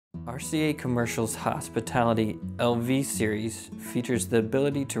RCA Commercial's Hospitality LV series features the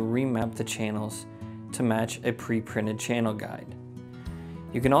ability to remap the channels to match a pre-printed channel guide.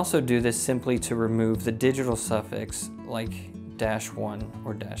 You can also do this simply to remove the digital suffix like -1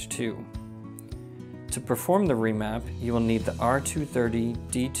 or -2. To perform the remap, you will need the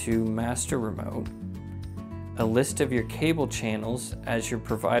R230D2 master remote, a list of your cable channels as your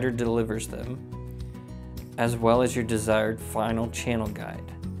provider delivers them, as well as your desired final channel guide.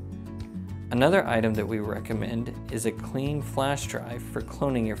 Another item that we recommend is a clean flash drive for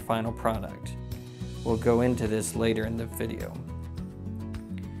cloning your final product. We'll go into this later in the video.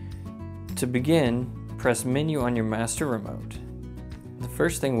 To begin, press Menu on your master remote. The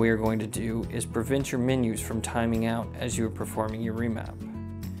first thing we are going to do is prevent your menus from timing out as you are performing your remap.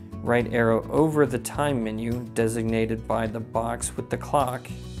 Right arrow over the time menu designated by the box with the clock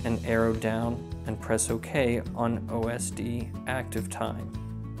and arrow down and press OK on OSD active time.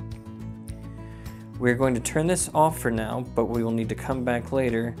 We're going to turn this off for now, but we will need to come back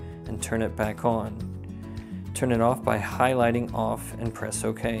later and turn it back on. Turn it off by highlighting off and press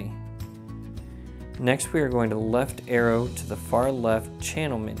OK. Next, we are going to left arrow to the far left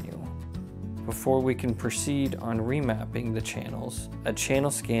channel menu. Before we can proceed on remapping the channels, a channel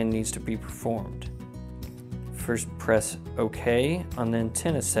scan needs to be performed. First, press OK on the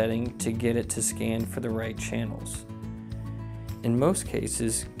antenna setting to get it to scan for the right channels. In most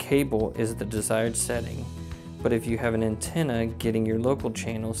cases, cable is the desired setting, but if you have an antenna, getting your local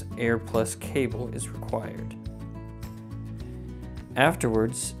channels, air plus cable is required.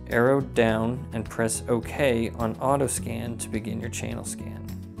 Afterwards, arrow down and press OK on auto scan to begin your channel scan.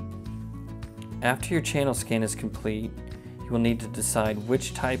 After your channel scan is complete, you will need to decide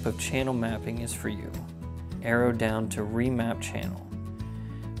which type of channel mapping is for you. Arrow down to remap channel.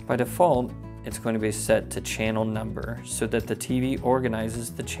 By default, it's going to be set to channel number so that the TV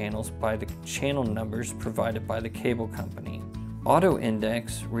organizes the channels by the channel numbers provided by the cable company. Auto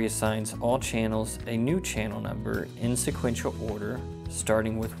index reassigns all channels a new channel number in sequential order,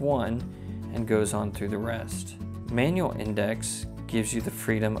 starting with 1 and goes on through the rest. Manual index gives you the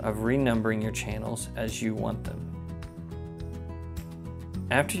freedom of renumbering your channels as you want them.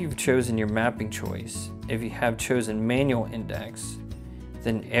 After you've chosen your mapping choice, if you have chosen manual index,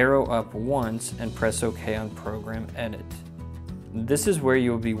 then arrow up once and press OK on Program Edit. This is where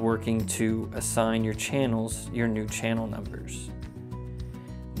you will be working to assign your channels your new channel numbers.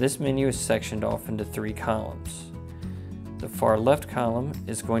 This menu is sectioned off into 3 columns. The far left column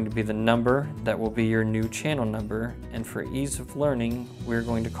is going to be the number that will be your new channel number, and for ease of learning, we're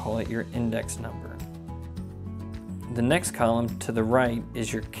going to call it your index number. The next column to the right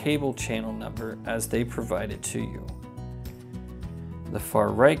is your cable channel number as they provide it to you. The far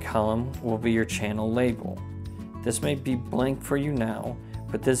right column will be your channel label. This may be blank for you now,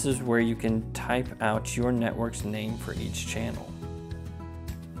 but this is where you can type out your network's name for each channel.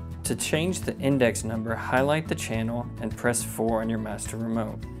 To change the index number, highlight the channel and press 4 on your master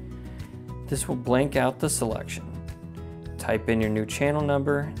remote. This will blank out the selection. Type in your new channel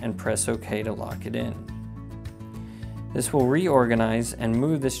number and press OK to lock it in. This will reorganize and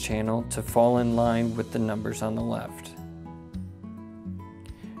move this channel to fall in line with the numbers on the left.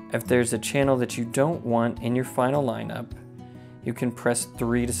 If there's a channel that you don't want in your final lineup, you can press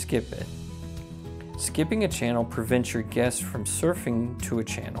 3 to skip it. Skipping a channel prevents your guests from surfing to a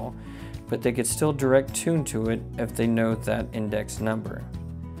channel, but they could still direct tune to it if they know that index number.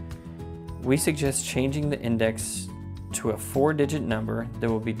 We suggest changing the index to a 4-digit number that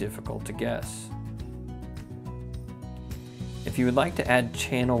will be difficult to guess. If you would like to add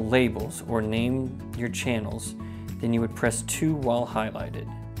channel labels or name your channels, then you would press 2 while highlighted.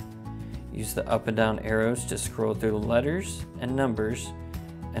 Use the up and down arrows to scroll through the letters and numbers,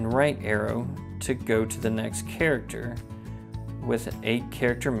 and right arrow to go to the next character with an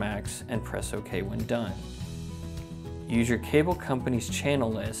 8-character max and press OK when done. Use your cable company's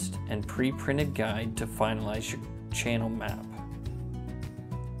channel list and pre-printed guide to finalize your channel map.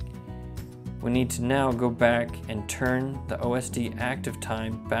 We need to now go back and turn the OSD active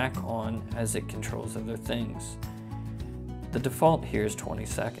time back on as it controls other things. The default here is 20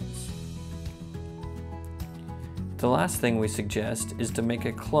 seconds. The last thing we suggest is to make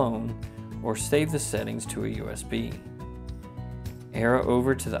a clone or save the settings to a USB. Arrow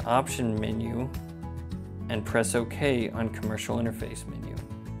over to the option menu and press OK on commercial interface menu.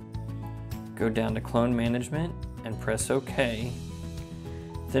 Go down to clone management and press OK.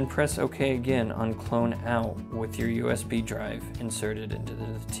 Then press OK again on clone out with your USB drive inserted into the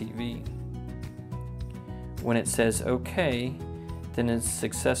TV. When it says OK, then it's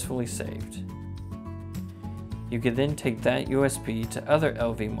successfully saved. You can then take that USB to other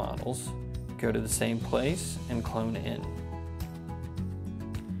LV models, go to the same place, and clone in.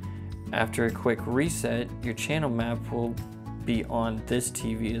 After a quick reset, your channel map will be on this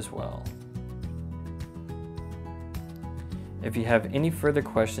TV as well. If you have any further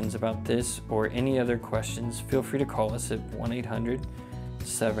questions about this or any other questions, feel free to call us at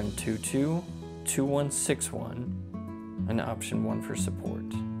 1-800-722-2161 and option 1 for support.